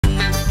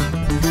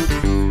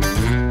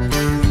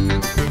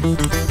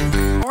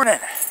Morning.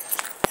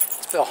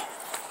 It's Bill.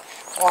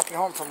 Walking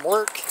home from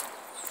work.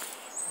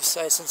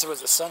 Decided since it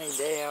was a sunny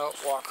day out,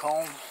 walk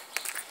home.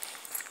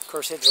 Of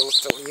course, I had to look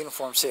at the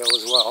uniform sale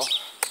as well.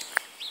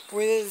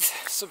 With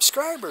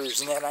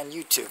subscribers and that on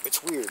YouTube.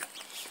 It's weird.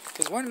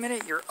 Because 1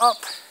 minute you're up.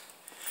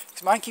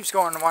 Because mine keeps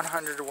going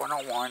 100 to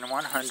 101,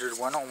 100,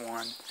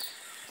 101.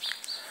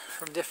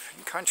 From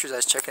different countries I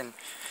was checking.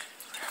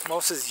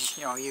 Most is,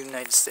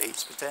 United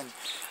States. But then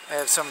I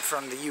have some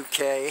from the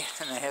UK.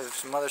 And I have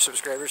some other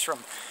subscribers from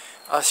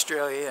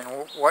Australia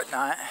and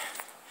whatnot.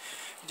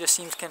 It just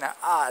seems kind of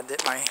odd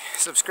that my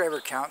subscriber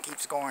count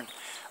keeps going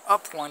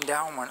up one,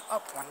 down one,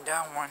 up one,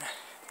 down one.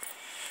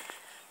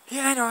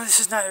 Yeah, I know this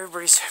is not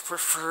everybody's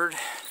preferred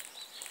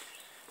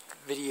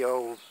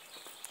video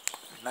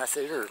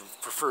method or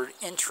preferred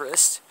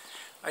interest.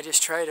 I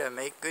just try to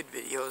make good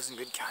videos and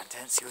good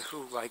content, see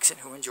who likes it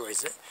and who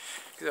enjoys it,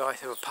 because I always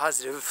have a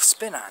positive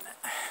spin on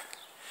it.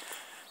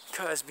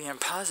 Because being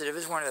positive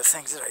is one of the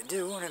things that I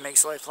do, and it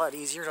makes life a lot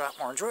easier, a lot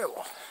more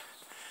enjoyable.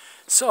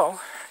 So,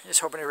 just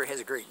hoping everybody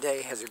has a great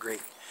day, has a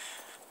great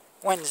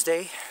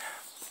Wednesday.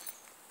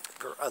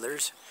 For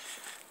others,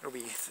 it'll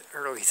be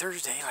early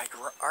Thursday, like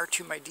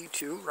R2 my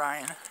D2,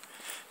 Ryan.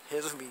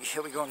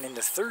 He'll be going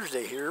into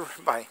Thursday here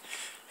by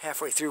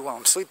halfway through while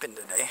I'm sleeping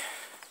today.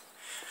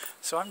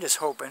 So I'm just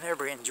hoping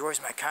everybody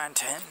enjoys my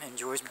content,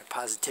 enjoys my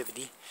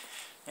positivity,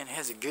 and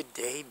has a good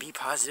day. Be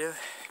positive.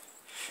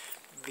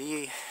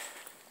 Be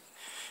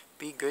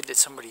good to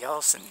somebody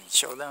else and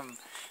show them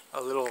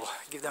a little,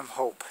 give them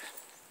hope.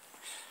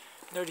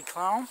 Nerdy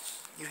Clown,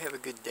 you have a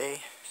good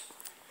day.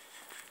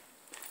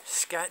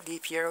 Scott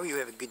DiPiero, you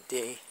have a good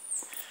day.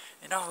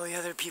 And all the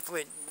other people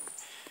at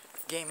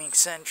Gaming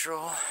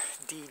Central,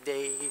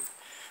 D-Dave,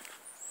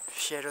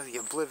 Shadow the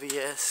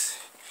Oblivious,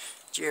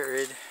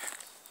 Jared.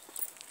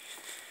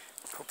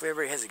 Hopefully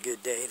everybody has a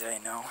good day that I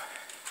know.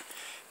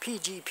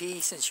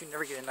 PGP, since you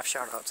never get enough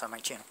shout-outs on my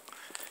channel.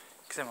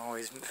 Because I'm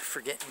always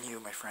forgetting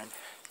you, my friend.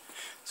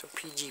 So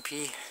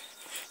PGP,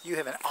 you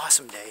have an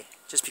awesome day,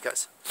 just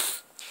because.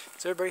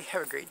 So everybody,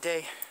 have a great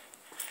day.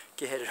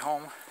 Get headed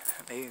home.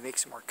 Maybe make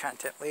some more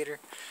content later.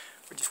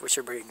 We just wish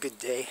everybody a good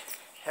day.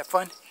 Have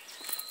fun.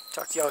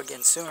 Talk to y'all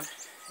again soon.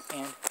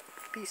 And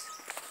peace.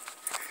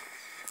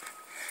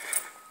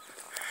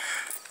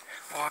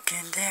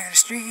 Walking down the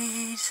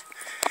streets.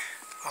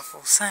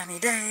 Awful sunny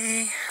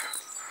day.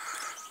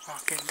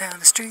 Walking down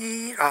the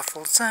street.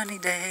 Awful sunny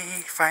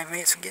day. Finally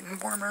it's getting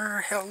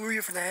warmer.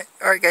 Hallelujah for that.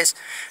 Alright guys.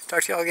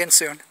 Talk to y'all again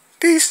soon.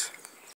 Peace.